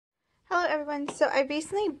Hello everyone. So I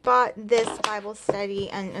recently bought this Bible study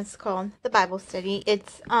and it's called the Bible Study.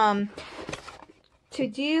 It's to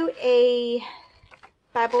do a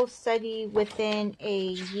Bible study within a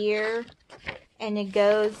year, and it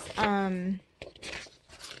goes so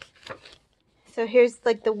here's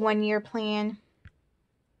like the 1-year plan,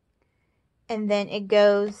 and then it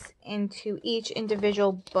goes into each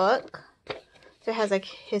individual book. So it has like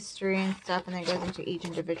history and stuff, and then it goes into each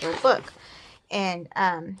individual book. And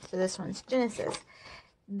so this one's Genesis.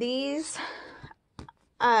 These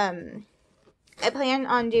I plan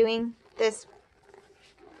on doing this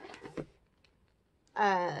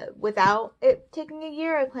without it taking a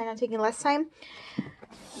year. I plan on taking less time.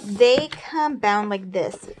 They come bound like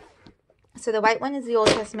this. So the white one is the Old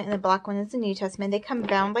Testament and the black one is the New Testament. They come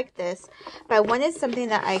bound like this. But I wanted something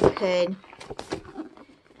that I could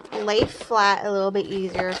lay flat a little bit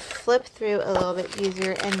easier, flip through a little bit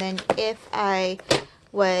easier, and then if I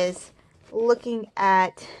was looking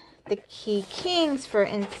at the key kings, for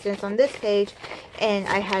instance, on this page, and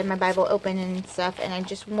I had my Bible open and stuff, and I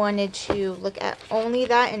just wanted to look at only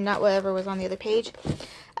that and not whatever was on the other page,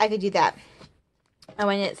 I could do that. And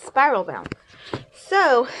when it's spiral bound.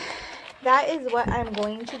 So that is what I'm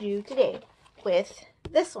going to do today with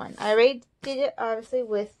this one. I already did it obviously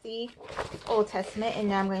with the Old Testament, and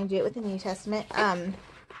now I'm going to do it with the New Testament.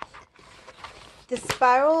 The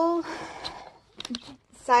spiral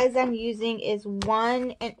size I'm using is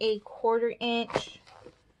 1 1/4 inch,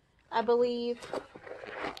 I believe.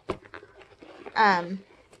 Yeah,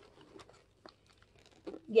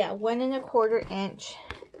 1 1/4 inch.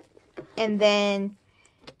 And then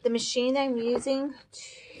the machine that I'm using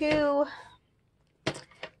to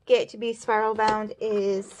get it to be spiral bound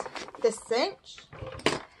is the cinch.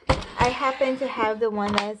 I happen to have the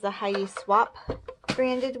one that is the Heidi Swap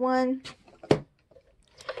branded one.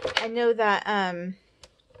 I know that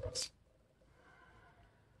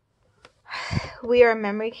We Are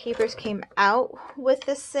Memory Keepers came out with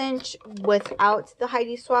the cinch without the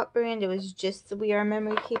Heidi Swap brand. It was just the We Are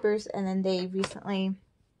Memory Keepers, and then they recently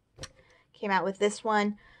came out with this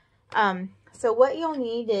one. So what you'll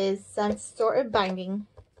need is some sort of binding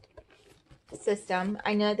system.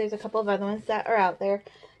 I know there's a couple of other ones that are out there.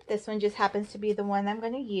 This one just happens to be the one I'm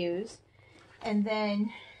going to use. And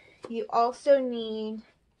then you also need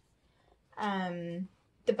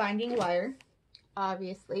the binding wire,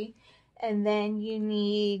 obviously. And then you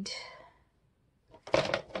need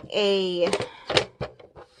a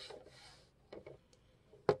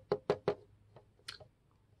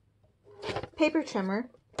paper trimmer.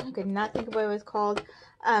 I could not think of what it was called.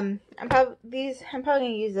 I'm probably going to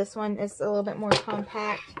use this one. It's a little bit more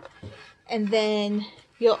compact. And then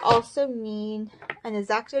you'll also need an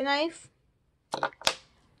X-Acto knife.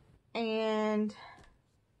 And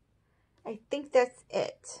I think that's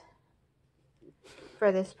it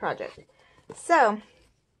for this project. So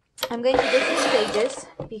I'm going to do this in stages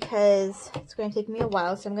because it's going to take me a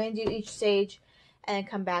while. So I'm going to do each stage and then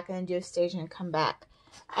come back and then do a stage and then come back.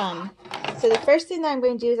 So the first thing that I'm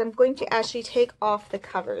going to do is I'm going to actually take off the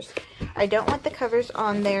covers. I don't want the covers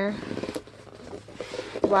on there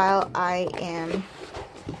while I am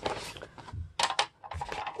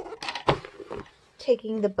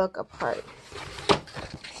taking the book apart.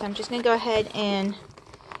 So I'm just going to go ahead and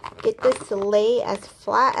get this to lay as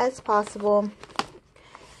flat as possible.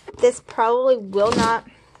 This probably will not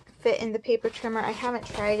fit in the paper trimmer. I haven't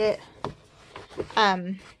tried it.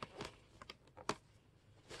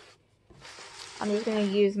 I'm just going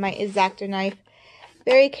to use my X-Acto knife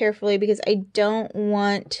very carefully because I don't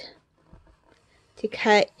want to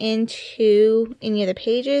cut into any of the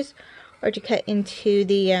pages or to cut into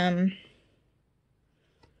the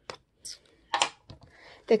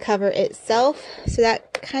cover itself. So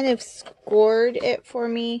that kind of scored it for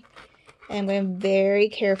me. And I'm going to very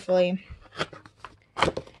carefully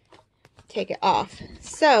take it off.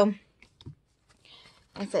 So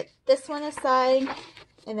I set this one aside.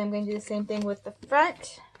 And then I'm going to do the same thing with the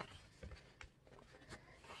front.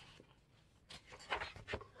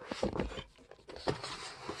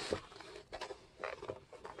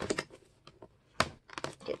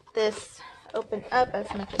 Get this opened up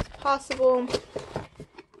as much as possible.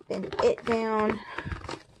 Bend it down.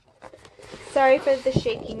 Sorry for the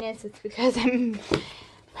shakiness. It's because I'm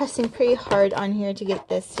pressing pretty hard on here to get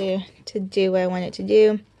this to do what I want it to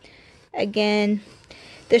do. Again,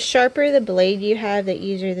 the sharper the blade you have, the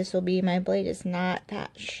easier this will be. My blade is not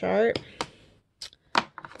that sharp.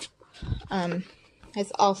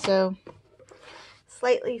 It's also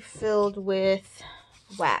slightly filled with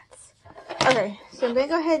wax. Okay, so I'm going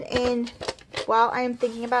to go ahead and, while I am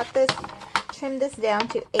thinking about this, trim this down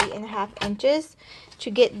to 8.5 inches.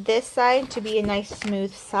 to get this side to be a nice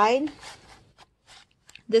smooth side.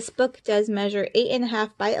 This book does measure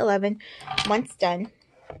 8.5 by 11 once done.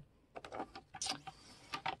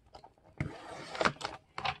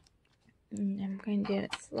 And I'm going to do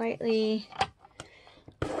it slightly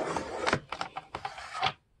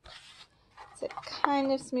to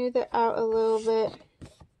kind of smooth it out a little bit.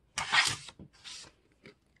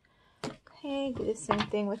 Okay, do the same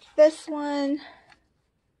thing with this one.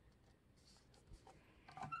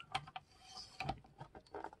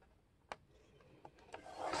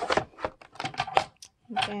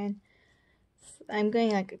 Again, I'm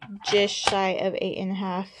going like just shy of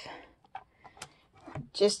 8.5,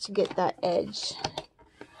 just to get that edge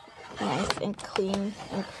nice and clean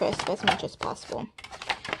and crisp as much as possible.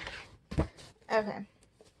 Okay.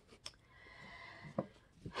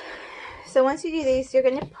 So once you do these, you're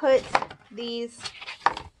going to put these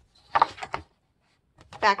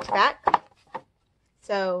back to back.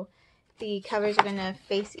 So the covers are going to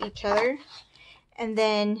face each other. And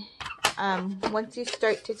then once you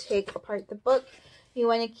start to take apart the book, you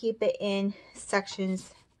want to keep it in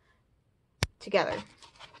sections together.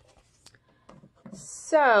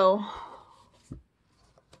 So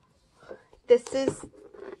this is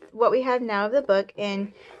what we have now of the book,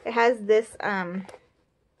 and it has this the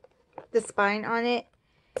spine on it.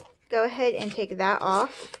 Go ahead and take that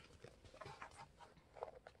off.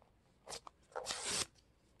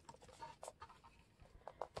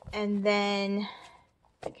 And then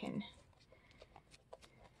I can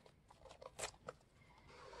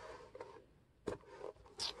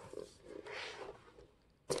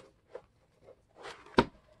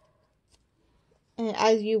and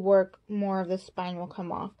as you work, more of the spine will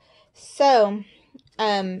come off. So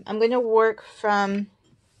I'm going to work from,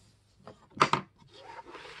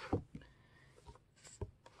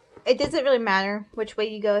 it doesn't really matter which way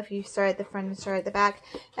you go, if you start at the front and start at the back,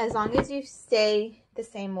 as long as you stay the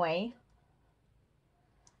same way.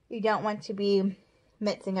 You don't want to be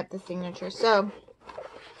mixing up the signature. So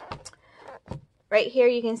right here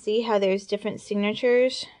you can see how there's different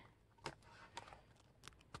signatures.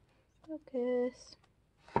 Focus.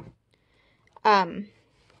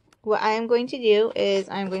 What I am going to do is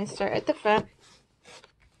I'm going to start at the front.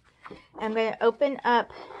 I'm going to open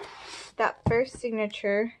up that first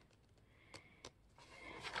signature.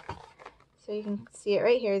 So you can see it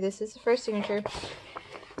right here. This is the first signature.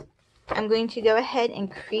 I'm going to go ahead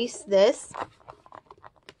and crease this.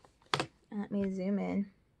 Let me zoom in.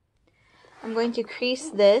 I'm going to crease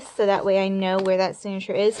this so that way I know where that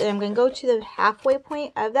signature is. And I'm going to go to the halfway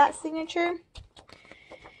point of that signature,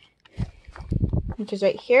 which is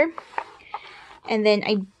right here. And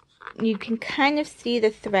then you can kind of see the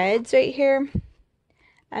threads right here.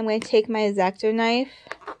 I'm going to take my X-Acto knife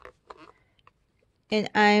and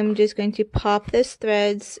I'm just going to pop those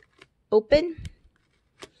threads open.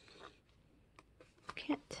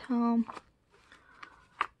 Can't tell.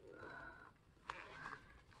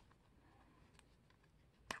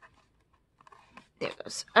 There it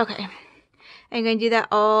goes. Okay. I'm going to do that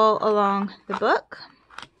all along the book.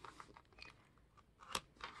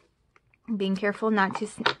 Being careful not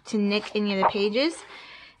to nick any of the pages.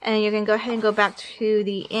 And then you're going to go ahead and go back to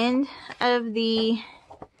the end of the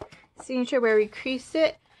signature where we creased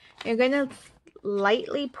it. You're going to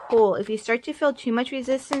lightly pull. If you start to feel too much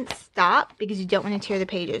resistance, stop, because you don't want to tear the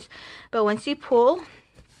pages. But once you pull,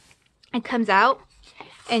 it comes out.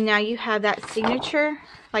 And now you have that signature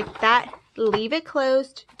like that. Leave it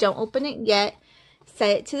closed. Don't open it yet.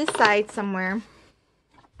 Set it to the side somewhere.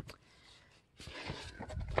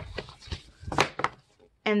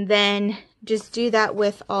 And then just do that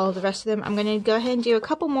with all the rest of them. I'm going to go ahead and do a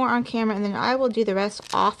couple more on camera, and then I will do the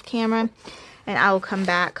rest off camera. And I will come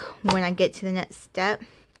back when I get to the next step.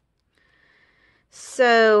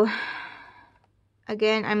 So,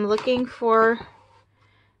 again, I'm looking for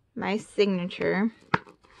my signature.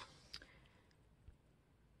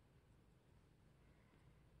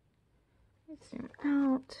 Zoom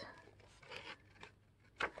out.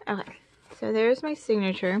 Okay, so there's my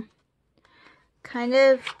signature. Kind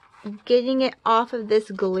of getting it off of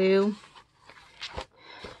this glue.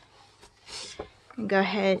 And go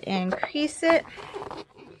ahead and crease it.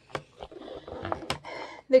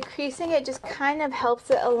 The creasing, it just kind of helps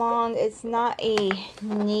it along. It's not a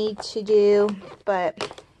need to do,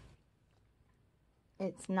 but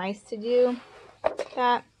it's nice to do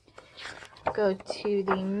that. Go to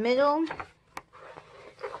the middle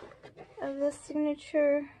of the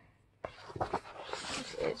signature,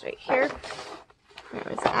 which is right here, where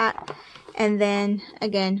it was at, and then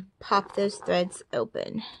again pop those threads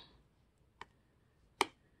open.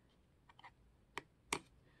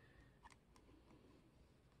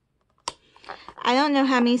 I don't know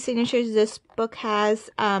how many signatures this book has.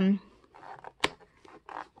 I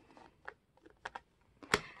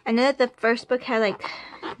know that the first book had like,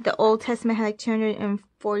 the Old Testament had like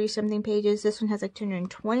 240 something pages. This one has like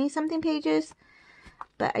 220 something pages.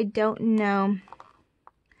 But I don't know.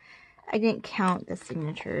 I didn't count the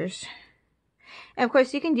signatures. And of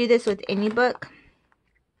course you can do this with any book.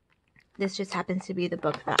 This just happens to be the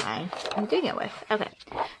book that I am doing it with. Okay,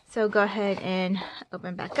 so go ahead and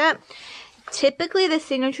open back up. Typically the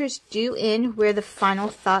signatures do end where the final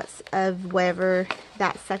thoughts of wherever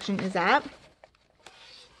that section is at.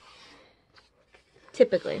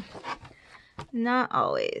 Typically. Not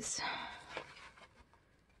always.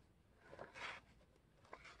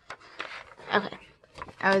 Okay,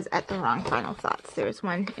 I was at the wrong final thoughts. There was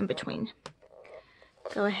one in between.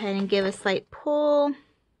 Go ahead and give a slight pull.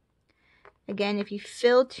 Again, if you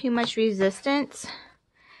feel too much resistance,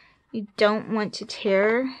 you don't want to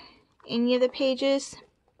tear any of the pages.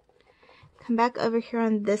 Come back over here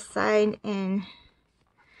on this side and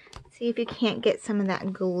see if you can't get some of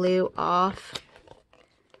that glue off.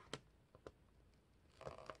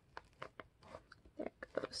 There it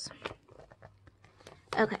goes.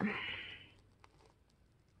 Okay.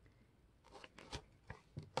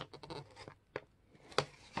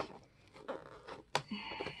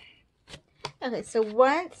 Okay, so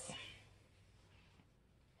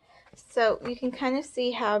you can kind of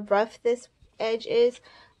see how rough this edge is.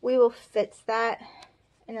 We will fix that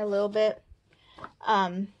in a little bit.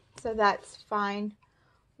 So that's fine.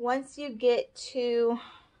 Once you get to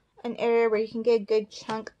an area where you can get a good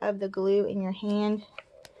chunk of the glue in your hand,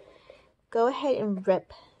 go ahead and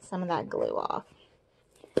rip some of that glue off,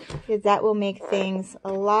 because that will make things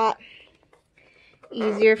a lot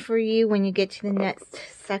easier for you when you get to the next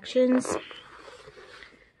sections.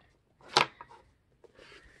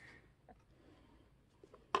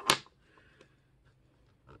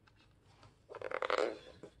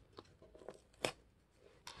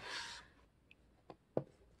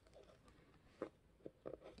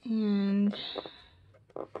 And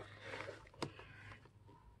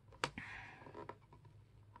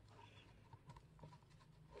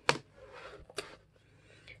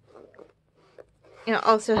it'll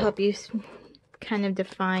also help you kind of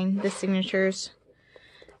define the signatures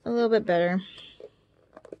a little bit better.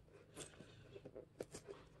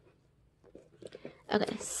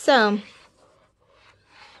 Okay, so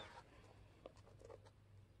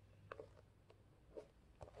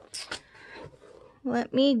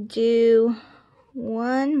let me do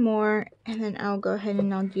one more and then I'll go ahead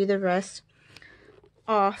and I'll do the rest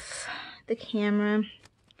off the camera.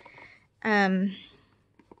 Goodness.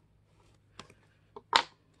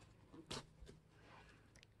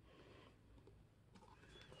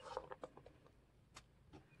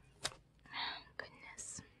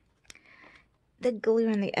 The glue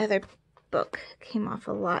in the other book came off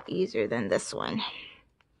a lot easier than this one.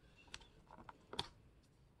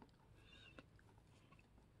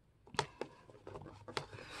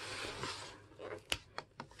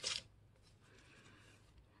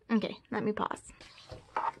 Okay, let me pause.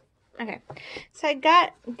 Okay, so I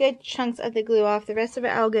got good chunks of the glue off. The rest of it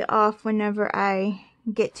I'll get off whenever I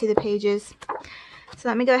get to the pages. So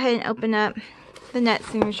let me go ahead and open up the net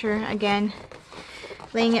signature again,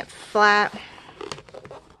 laying it flat.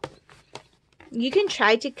 You can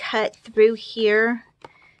try to cut through here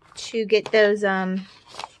to get those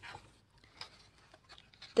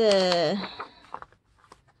the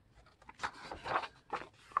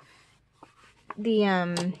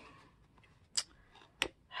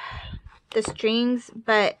strings,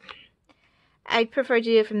 but I prefer to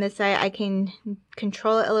do it from this side. I can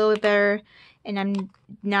control it a little bit better, and I'm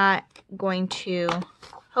not going to,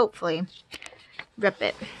 hopefully, rip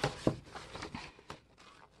it.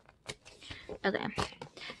 Okay,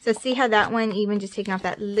 so see how that one, even just taking off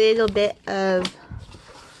that little bit of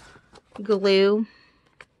glue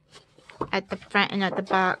at the front and at the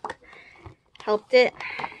back helped it.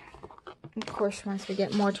 Of course, once we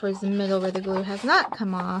get more towards the middle where the glue has not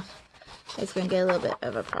come off, it's going to get a little bit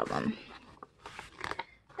of a problem.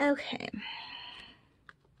 Okay.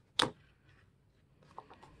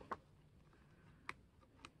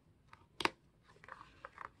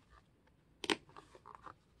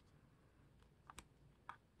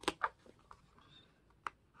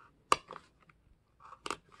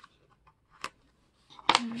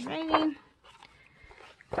 Alrighty.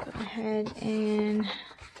 Go ahead and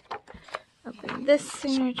open this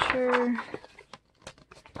signature.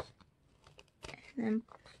 And then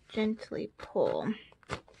gently pull.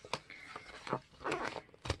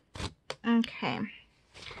 Okay.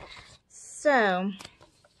 So,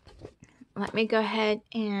 let me go ahead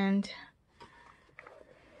and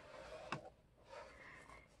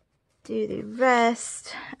do the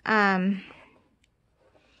rest. And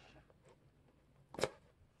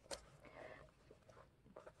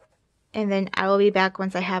then I will be back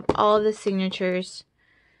once I have all of the signatures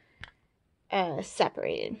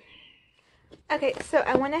separated. Okay, so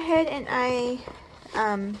I went ahead and I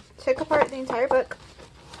took apart the entire book.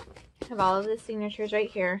 I have all of the signatures right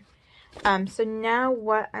here. So now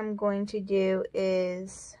what I'm going to do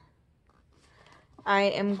is I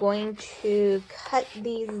am going to cut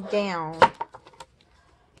these down.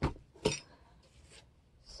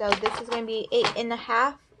 So this is going to be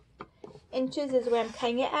 8.5 inches is where I'm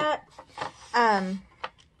cutting it at.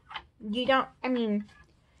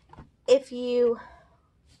 If you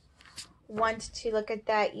want to look at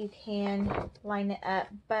that, you can line it up.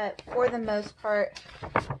 But for the most part,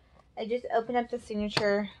 I just open up the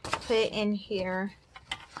signature, put it in here,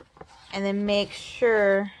 and then make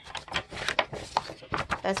sure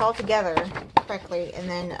that's all together correctly. And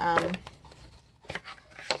then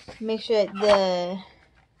make sure that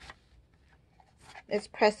it's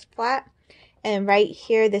pressed flat. And right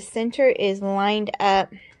here, the center is lined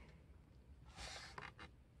up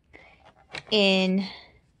in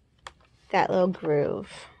that little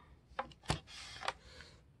groove.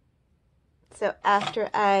 So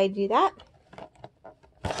after I do that,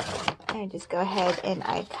 I just go ahead and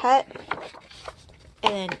I cut,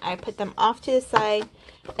 and then I put them off to the side,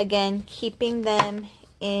 again keeping them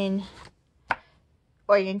in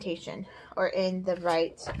orientation or in the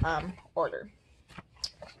right order.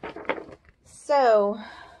 So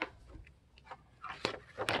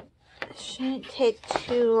it shouldn't take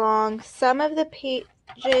too long. Some of the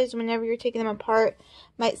pages, whenever you're taking them apart,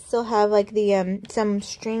 might still have like the some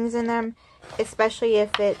strings in them, especially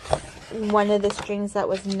if it's one of the strings that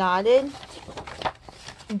was knotted.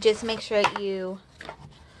 Just make sure that you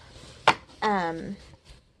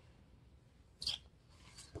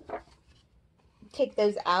take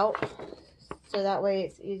those out, so that way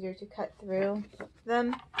it's easier to cut through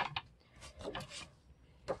them.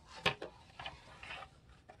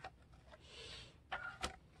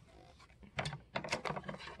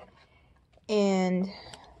 And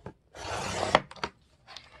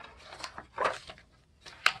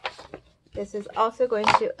this is also going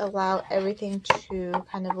to allow everything to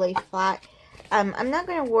kind of lay flat. I'm not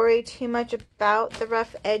going to worry too much about the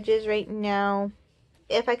rough edges right now.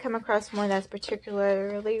 If I come across one that's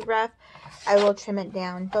particularly rough, I will trim it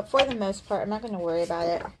down. But for the most part, I'm not going to worry about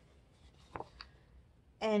it.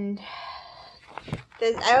 And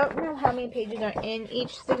I don't know how many pages are in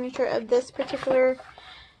each signature of this particular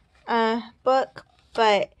book,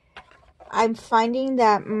 but I'm finding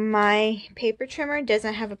that my paper trimmer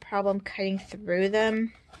doesn't have a problem cutting through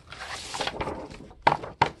them.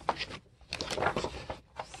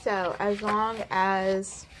 So as long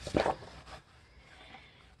as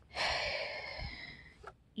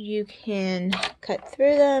you can cut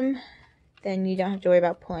through them, then you don't have to worry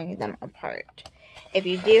about pulling them apart. If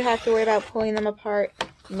you do have to worry about pulling them apart,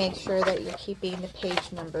 make sure that you're keeping the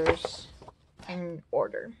page numbers in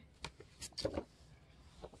order.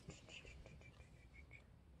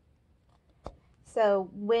 So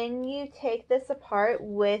when you take this apart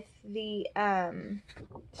with the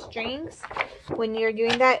strings, when you're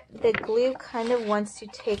doing that, the glue kind of wants to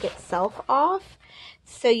take itself off.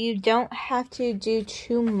 So you don't have to do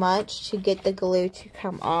too much to get the glue to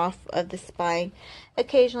come off of the spine.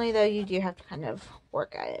 Occasionally though, you do have to kind of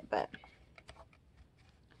work at it, but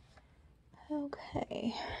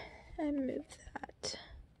okay, I move that.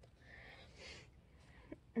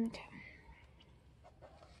 Okay.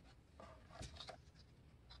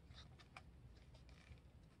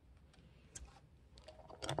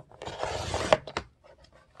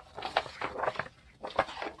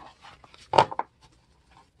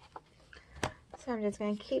 So I'm just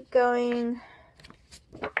going to keep going.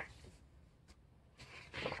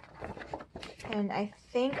 And I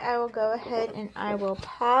think I will go ahead and I will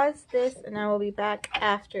pause this, and I will be back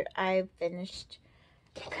after I've finished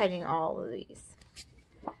cutting all of these.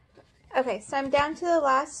 Okay, so I'm down to the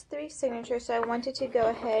last 3 signatures, so I wanted to go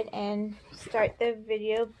ahead and start the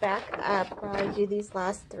video back up while I do these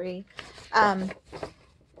last 3.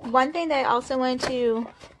 One thing that I also wanted to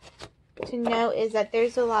know is that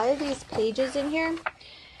there's a lot of these pages in here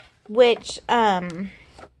which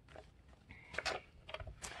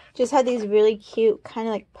just had these really cute kind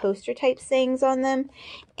of like poster type sayings on them,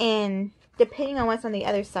 and depending on what's on the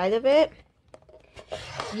other side of it,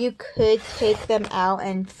 you could take them out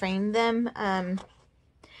and frame them.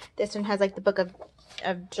 This one has like the book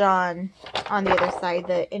of John on the other side,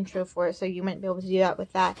 the intro for it, so you wouldn't be able to do that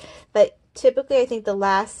with that. But typically I think the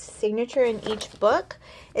last signature in each book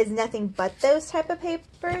is nothing but those type of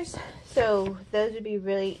papers. So those would be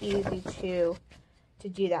really easy to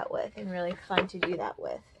do that with, and really fun to do that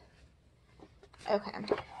with. Okay.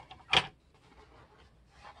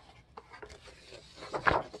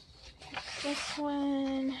 This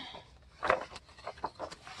one.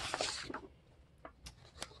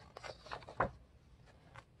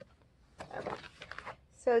 Okay.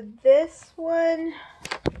 So this one,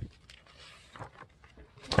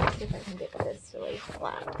 let's see if I can get this really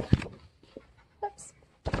flat. Oops.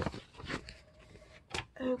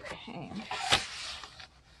 Okay.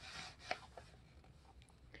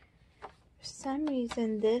 For some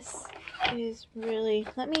reason this is really,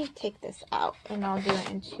 let me take this out and I'll do it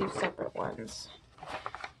in two separate ones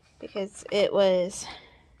because it was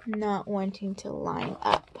not wanting to line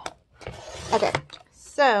up. Okay,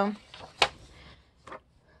 so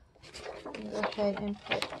go ahead and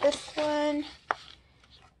put this one,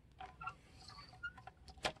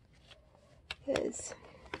 because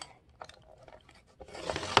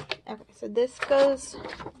okay, so this goes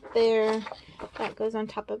there, that goes on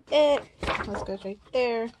top of it, this goes right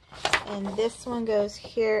there, and this one goes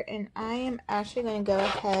here. And I am actually going to go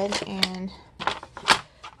ahead and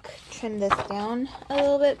trim this down a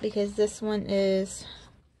little bit because this one is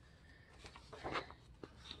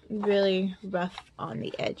really rough on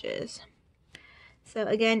the edges. So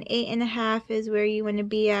again, 8.5 is where you want to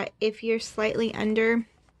be at. If you're slightly under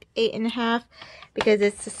 8.5, because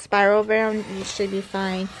it's a spiral round, you should be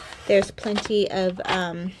fine. There's plenty of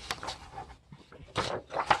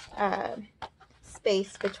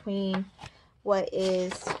space between what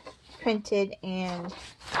is printed and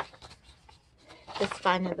the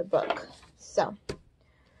spine of the book. So,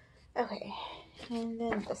 okay, and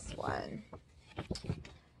then this one.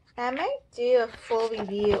 I might do a full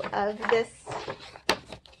review of this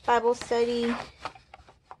Bible study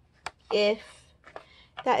if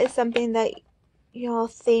that is something that y'all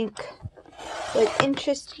think would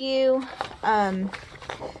interest you,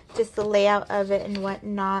 just the layout of it and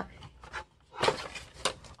whatnot.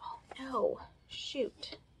 Oh no,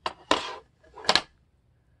 shoot.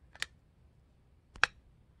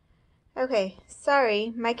 Okay,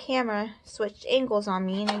 sorry, my camera switched angles on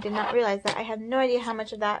me and I did not realize that. I have no idea how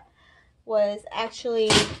much of that was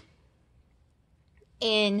actually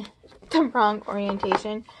in the wrong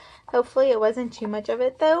orientation. Hopefully it wasn't too much of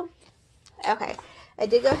it though. Okay, I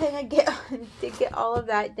did go ahead and get all of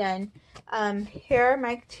that done. Here are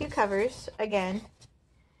my two covers again,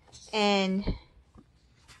 and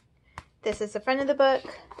this is the front of the book,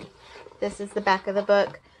 this is the back of the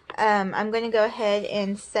book. I'm going to go ahead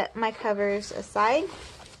and set my covers aside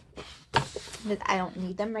because I don't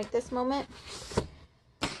need them right this moment.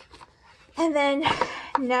 And then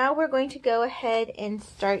now we're going to go ahead and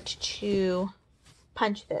start to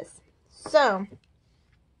punch this. So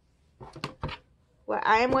what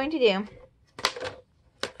I am going to do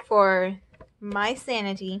for my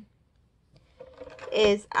sanity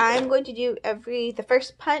is I'm going to do the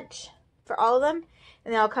first punch for all of them,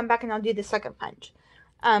 and then I'll come back and I'll do the second punch.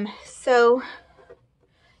 So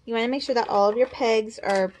you want to make sure that all of your pegs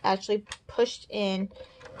are actually pushed in,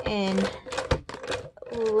 and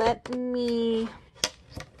let me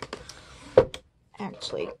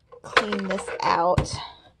actually clean this out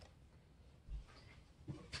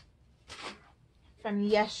from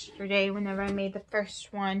yesterday. Whenever I made the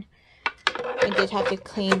first one, I did have to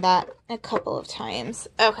clean that a couple of times.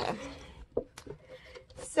 Okay,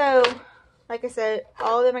 so like I said,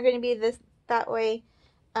 all of them are going to be that way.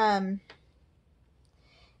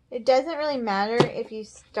 It doesn't really matter if you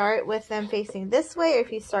start with them facing this way or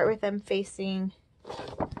if you start with them facing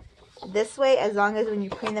this way, as long as when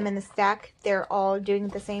you're putting them in the stack, they're all doing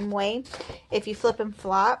it the same way. If you flip and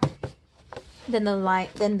flop, then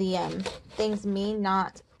the things may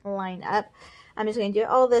not line up. I'm just going to do it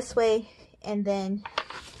all this way and then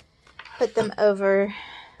put them over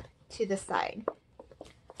to the side.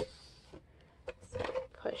 So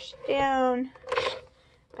push down,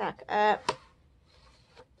 back up.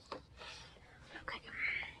 Okay.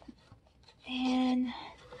 And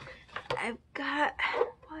I've got,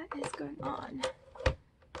 what is going on?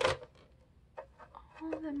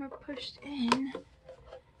 All of them are pushed in.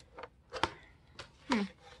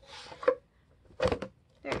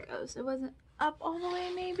 There it goes. It wasn't up all the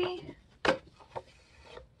way, maybe.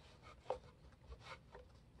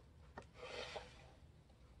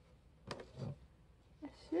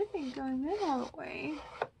 It should be going in all the way.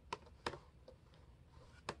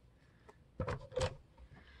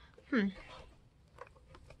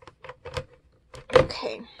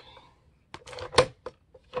 Okay.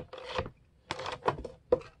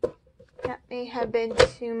 may have been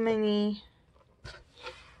too many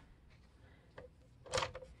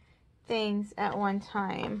things at one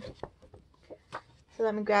time. So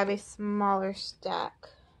let me grab a smaller stack.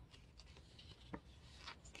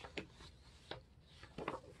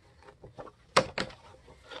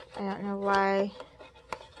 I don't know why.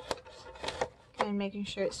 And making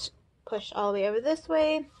sure it's pushed all the way over this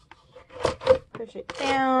way. Push it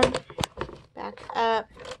down, back up,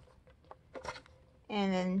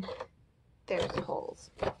 and then there's the holes.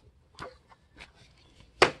 Go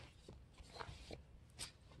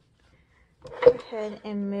ahead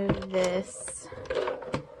and move this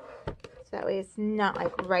so that way it's not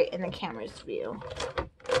like right in the camera's view.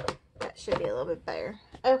 That should be a little bit better.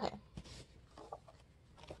 Okay.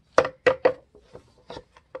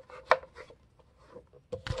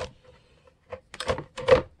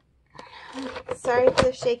 Sorry for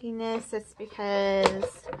the shakiness. That's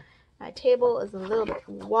because my table is a little bit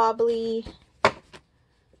wobbly.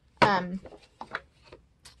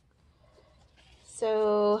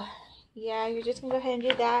 So yeah, you're just gonna go ahead and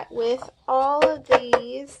do that with all of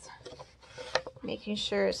these, making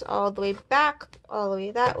sure it's all the way back, all the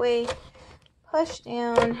way that way. Push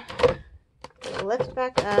down, lift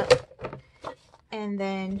back up, and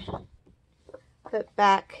then put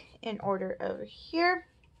back in order over here.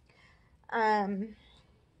 I'm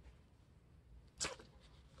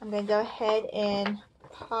going to go ahead and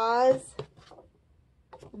pause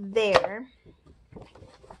there.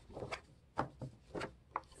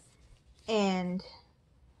 And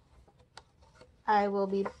I will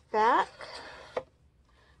be back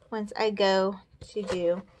once I go to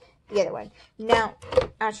do the other one. Now,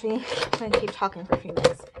 actually, I'm going to keep talking for a few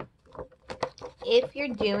minutes. If you're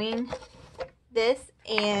doing this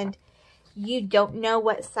and you don't know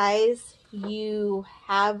what size you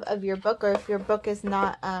have of your book, or if your book is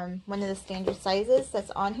not one of the standard sizes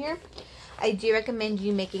that's on here, I do recommend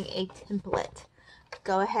you making a template.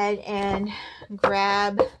 Go ahead and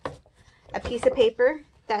grab a piece of paper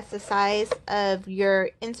that's the size of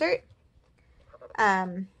your insert,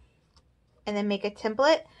 and then make a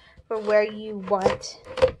template for where you want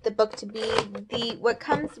the book to be. What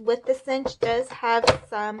comes with the cinch does have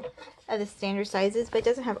some of the standard sizes, but it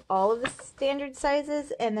doesn't have all of the standard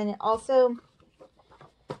sizes. And then it also,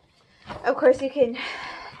 of course, you can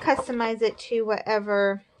customize it to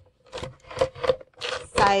whatever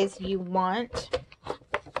size you want.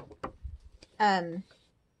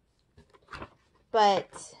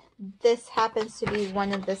 But this happens to be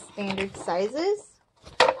one of the standard sizes.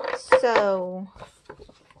 So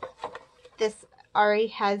this already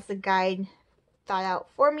has the guide thought out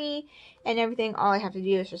for me and everything. All I have to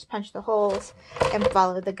do is just punch the holes and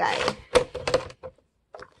follow the guide.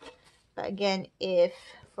 But again, if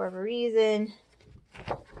for whatever reason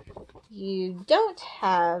you don't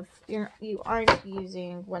have, you aren't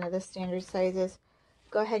using one of the standard sizes,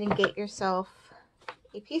 go ahead and get yourself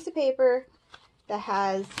a piece of paper that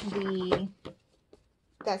has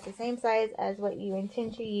that's the same size as what you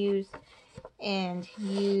intend to use, and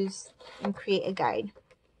create a guide.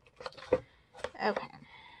 Okay.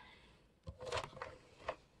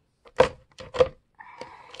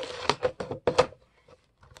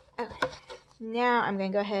 Okay. Now I'm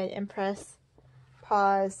going to go ahead and press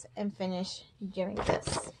pause and finish doing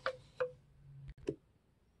this.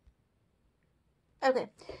 Okay,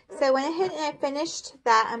 so I went ahead and I finished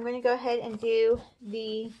that. I'm going to go ahead and do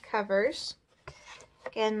the covers.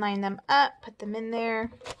 Again, line them up, put them in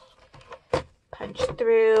there, punch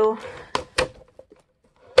through,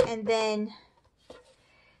 and then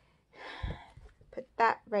put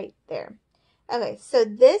that right there. Okay, so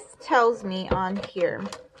this tells me on here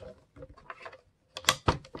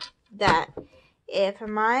that if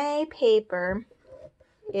my paper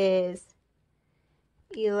is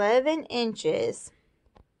 11 inches,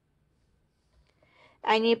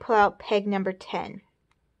 I need to pull out peg number 10.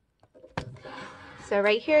 So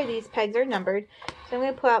right here, these pegs are numbered. So I'm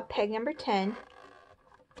going to pull out peg number 10.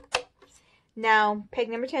 Now, peg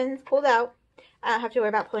number 10 is pulled out. I don't have to worry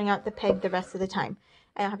about pulling out the peg the rest of the time.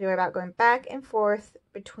 I don't have to worry about going back and forth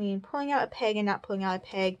between pulling out a peg and not pulling out a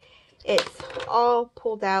peg. It's all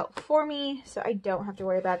pulled out for me, so I don't have to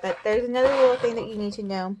worry about that. There's another little thing that you need to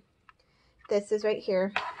know. This is right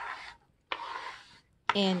here.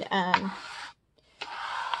 And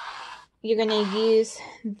you're going to use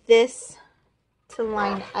this to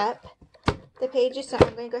line up the pages. So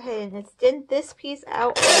I'm going to go ahead and extend this piece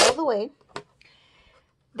out all the way.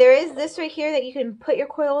 There is this right here that you can put your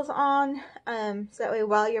coils on, so that way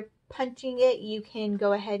while you're punching it, you can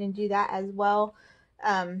go ahead and do that as well.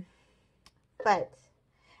 But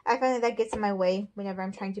I find that gets in my way whenever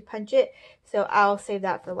I'm trying to punch it, so I'll save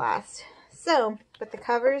that for last. So with the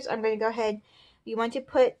covers, I'm going to go ahead. You want to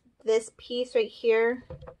put this piece right here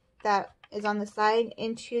that is on the side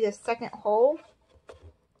into the second hole.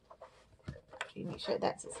 Make sure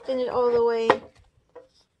that's extended all the way.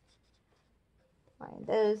 Line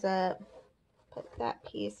those up. Put that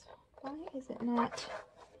piece. Why is it not?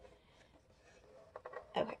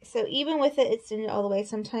 Okay, so even with it extended all the way,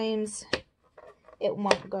 sometimes it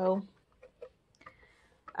won't go.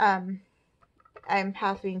 I'm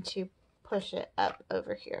having to push it up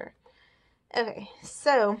over here. Okay,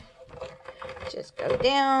 so just go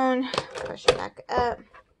down, push it back up,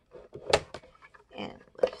 and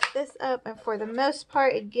lift this up. And for the most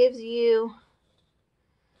part, it gives you,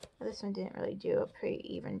 well, this one didn't really do a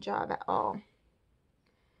pretty even job at all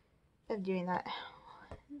of doing that.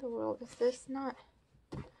 What in the world is this? Not,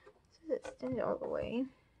 this is extended all the way.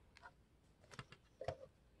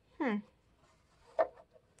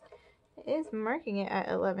 It is marking it at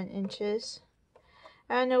 11 inches.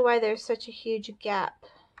 I don't know why there's such a huge gap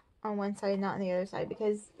on one side, not on the other side,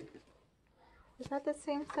 because was that the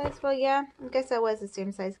same size? Well, yeah, I guess that was the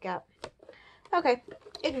same size gap. Okay,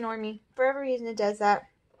 ignore me. For whatever reason it does that.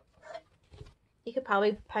 You could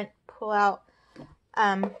probably pull out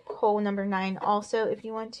hole number 9 also if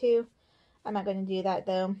you want to. I'm not going to do that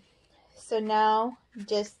though. So now,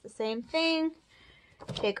 just the same thing.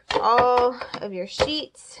 Take all of your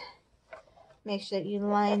sheets. Make sure that you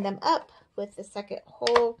line them up with the second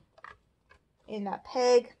hole in that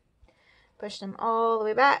peg. Push them all the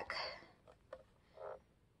way back.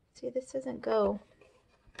 See, this doesn't go.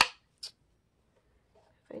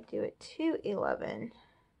 If I do it to 11,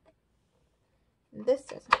 this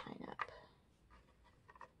doesn't line up.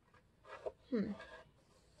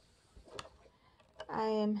 I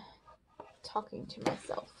am talking to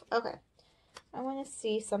myself. Okay. I want to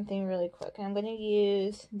see something really quick. And I'm going to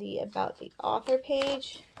use the About the Author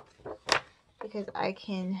page because I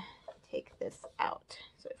can take this out.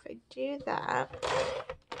 So if I do that,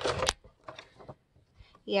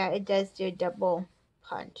 yeah, it does do a double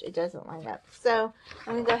punch. It doesn't line up. So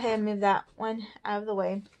I'm going to go ahead and move that one out of the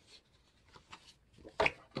way.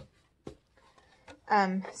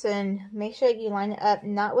 So then make sure you line it up,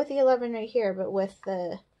 not with the 11 right here, but with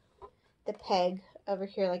the peg over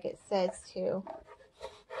here like it says to.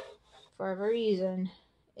 For whatever reason,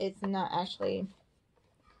 it's not actually.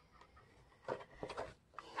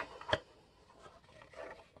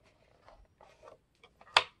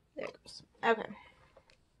 There it goes. Okay.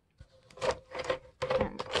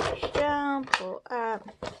 And push down, pull up.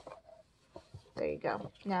 There you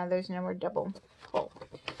go. Now there's no more double pull.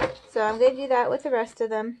 So I'm going to do that with the rest of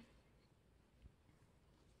them.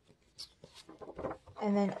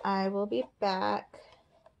 And then I will be back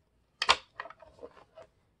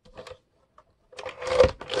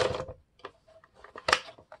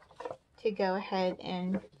to go ahead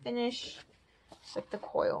and finish with the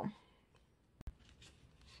coil.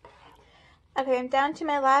 Okay, I'm down to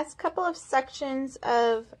my last couple of sections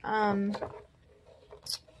of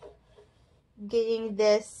getting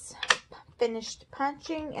this finished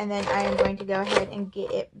punching, and then I am going to go ahead and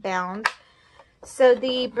get it bound. So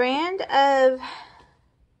the brand of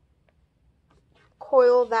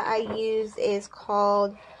coil that I use is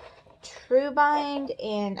called Rebinding,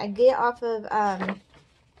 and I get it off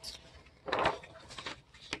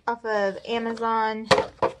of Amazon.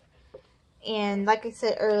 And like I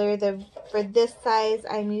said earlier, for this size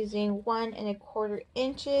I'm using 1 1/4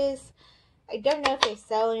 inches. I don't know if they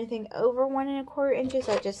sell anything over 1 1/4 inches.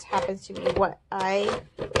 That just happens to be what I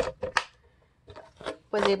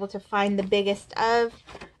was able to find the biggest of.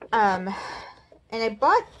 And I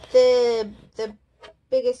bought the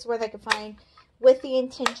biggest one I could find with the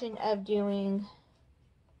intention of doing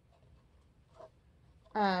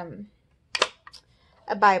a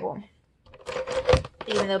Bible.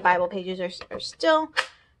 Even though Bible pages are still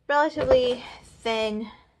relatively thin,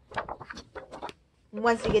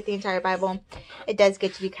 once you get the entire Bible, it does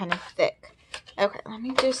get to be kind of thick. Okay, let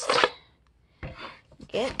me just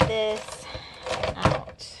get this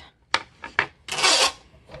out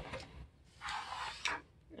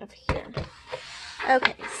of here.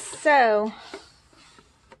 Okay, so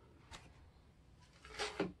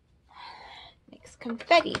makes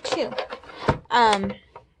confetti too.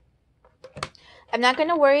 I'm not going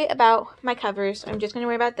to worry about my covers. I'm just going to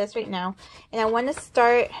worry about this right now. And I want to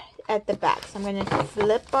start at the back. So I'm going to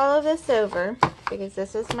flip all of this over because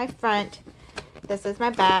this is my front. This is my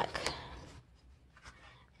back.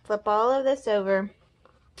 Flip all of this over.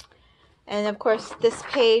 And of course, this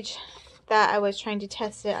page that I was trying to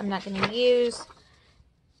test it, I'm not going to use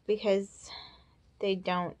because they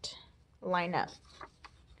don't line up.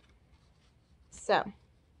 So,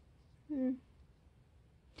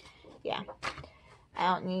 Yeah,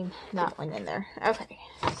 I don't need that one in there. Okay,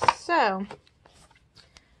 so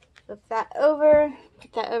flip that over,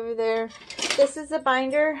 put that over there. This is a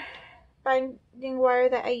binding wire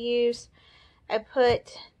that I use. I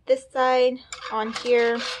put this side on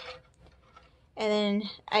here, and then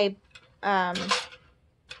I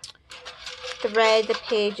thread the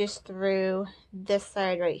pages through this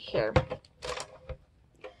side right here.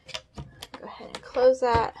 Go ahead and close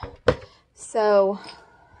that. So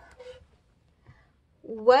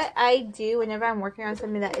what I do whenever I'm working on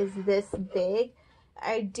something that is this big,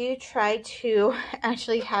 I do try to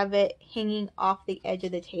actually have it hanging off the edge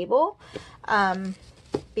of the table,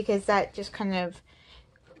 because that just kind of,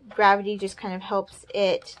 gravity just kind of helps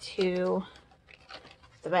it to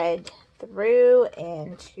thread through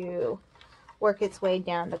and to work its way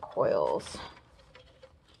down the coils.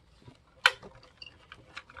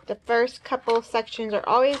 The first couple sections are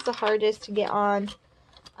always the hardest to get on,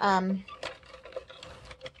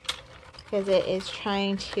 because it is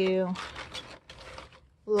trying to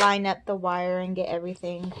line up the wire and get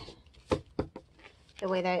everything the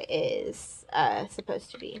way that it is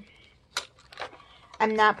supposed to be.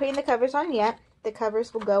 I'm not putting the covers on yet. The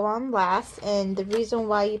covers will go on last, and the reason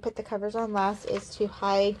why you put the covers on last is to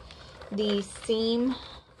hide the seam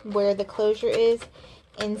where the closure is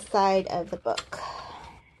inside of the book.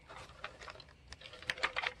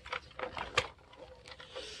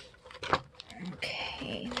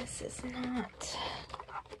 Okay, this is not...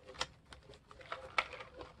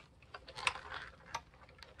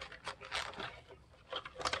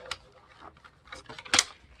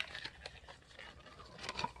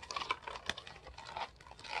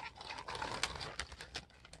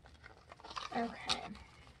 Okay.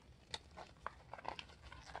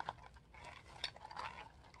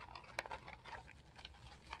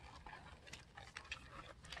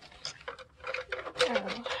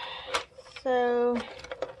 Oh. So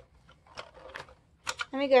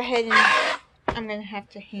let me go ahead and I'm gonna have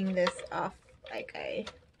to hang this off like I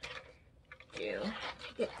do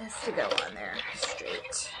to get this to go on there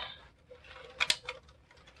straight.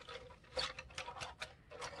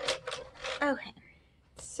 Okay.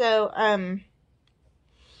 So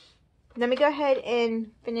let me go ahead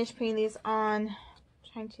and finish putting these on. I'm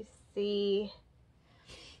trying to see.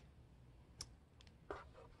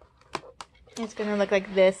 It's gonna look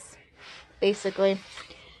like this, basically,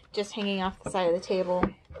 just hanging off the side of the table.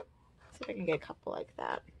 See if I can get a couple like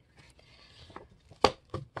that.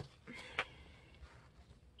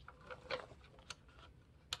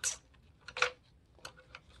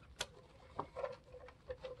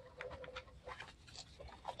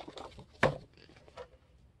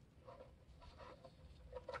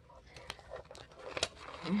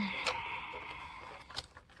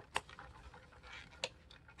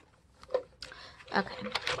 Okay,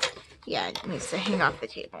 yeah, it needs to hang off the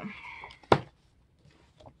table.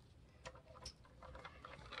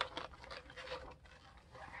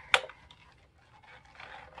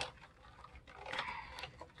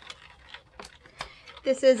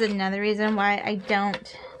 This is another reason why I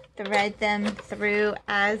don't thread them through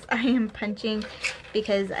as I am punching,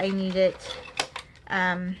 because I need it,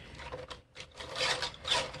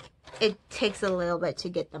 it takes a little bit to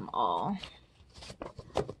get them all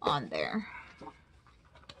on there.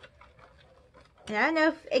 And I don't know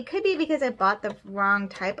if it could be because I bought the wrong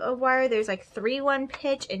type of wire. There's like 3-1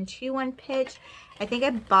 pitch and 2-1 pitch. I think I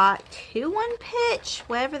bought 2-1 pitch,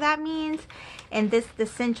 whatever that means. And the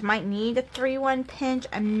cinch might need a 3-1 pinch.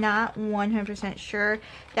 I'm not 100% sure.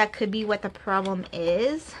 That could be what the problem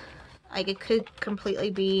is. Like, it could completely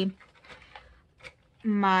be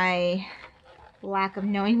my lack of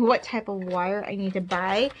knowing what type of wire I need to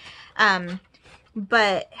buy.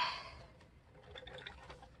 But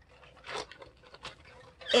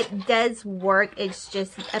it does work. It's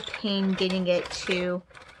just a pain getting it to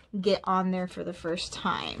get on there for the first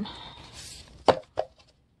time.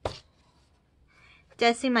 It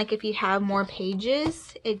does seem like if you have more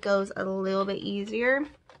pages, it goes a little bit easier.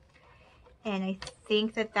 And I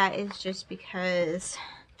think that that is just because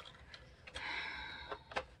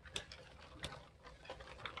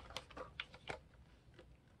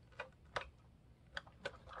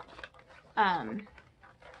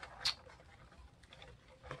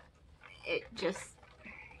it just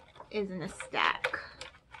isn't a stack.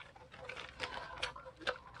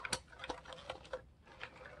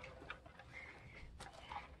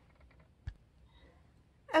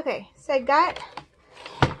 Okay, so I got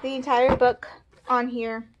the entire book on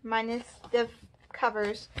here minus the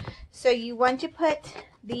covers. So you want to put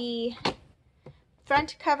the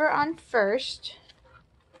front cover on first.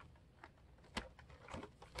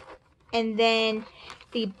 and then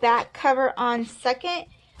the back cover on second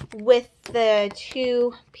with the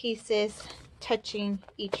 2 pieces touching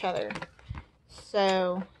each other.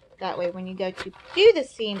 So that way when you go to do the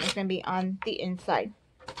seam, it's going to be on the inside.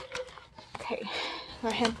 Okay, go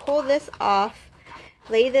ahead and pull this off.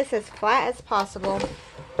 Lay this as flat as possible.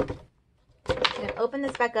 I'm going to open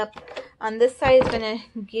this back up. On this side, it's going to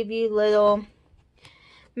give you little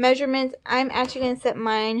measurements. I'm actually going to set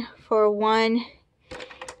mine for 1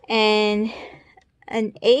 1/8.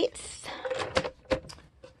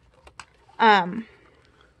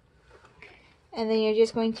 And then you're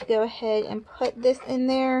just going to go ahead and put this in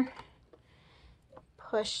there.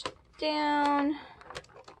 Push down.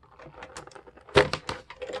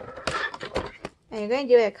 And you're going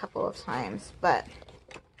to do it a couple of times, but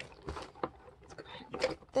let's go ahead and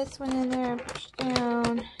put this one in there, push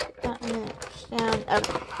down, that one in there, push down.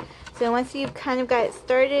 Okay. So once you've kind of got it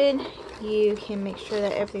started, you can make sure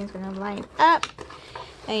that everything's going to line up,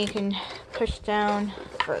 and you can push down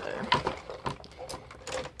further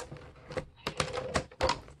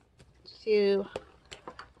to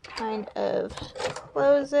kind of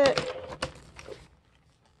close it.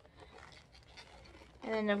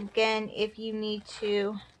 And then again, if you need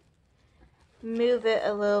to move it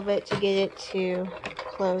a little bit to get it to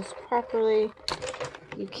close properly,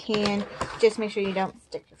 you can. Just make sure you don't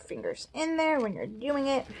stick your fingers in there when you're doing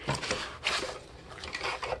it.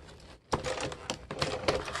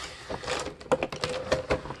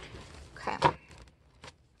 Okay.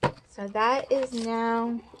 So that is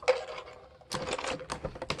now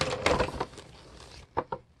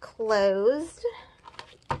closed,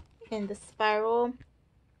 and the spiral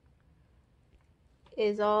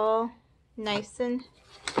is all nice and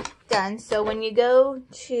done. So when you go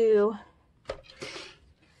to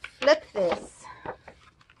flip this,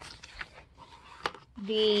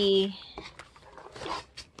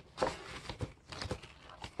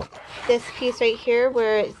 this piece right here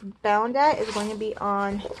where it's bound at is going to be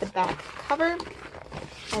on the back cover, and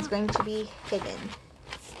it's going to be hidden.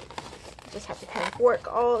 Just have to kind of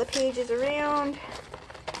work all the pages around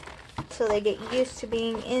so they get used to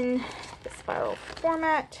being in the spiral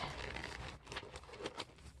format.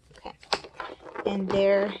 Okay, and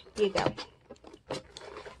there you go.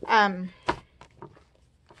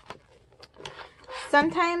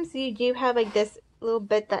 Sometimes you do have like this little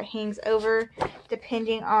bit that hangs over,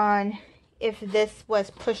 depending on if this was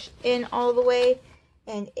pushed in all the way,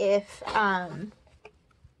 and if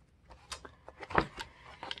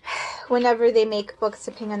whenever they make books,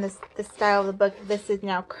 depending on the style of the book, this is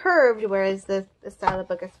now curved, whereas the style of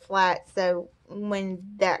the book is flat. So when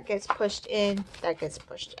that gets pushed in, that gets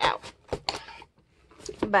pushed out.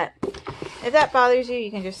 But if that bothers you,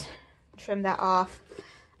 you can just trim that off.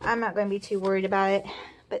 I'm not going to be too worried about it.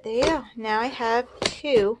 But there you go. Now I have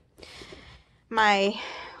 2, my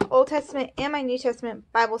Old Testament and my New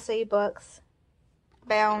Testament Bible study books,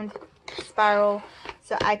 bound, spiral,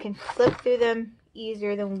 so I can flip through them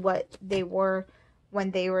easier than what they were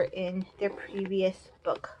when they were in their previous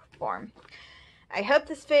book form. I hope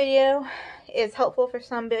this video is helpful for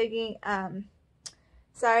somebody.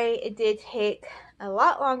 Sorry it did take a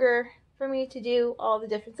lot longer for me to do all the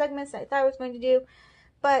different segments that I thought I was going to do,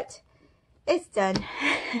 but it's done.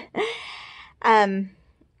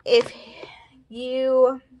 If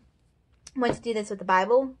you want to do this with the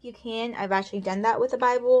Bible, you can. I've actually done that with the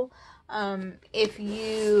Bible. If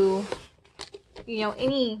you know,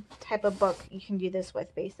 any type of book you can do this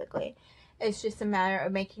with, basically. It's just a matter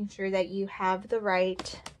of making sure that you have the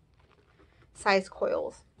right size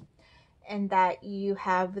coils and that you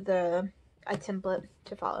have a template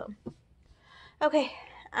to follow. Okay,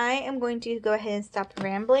 I am going to go ahead and stop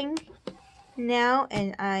rambling now,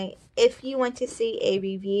 and if you want to see a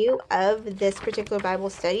review of this particular Bible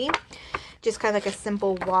study, just kind of like a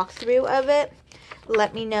simple walkthrough of it,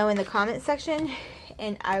 let me know in the comment section,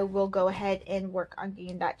 and I will go ahead and work on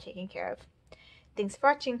getting that taken care of. Thanks for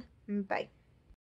watching. Bye.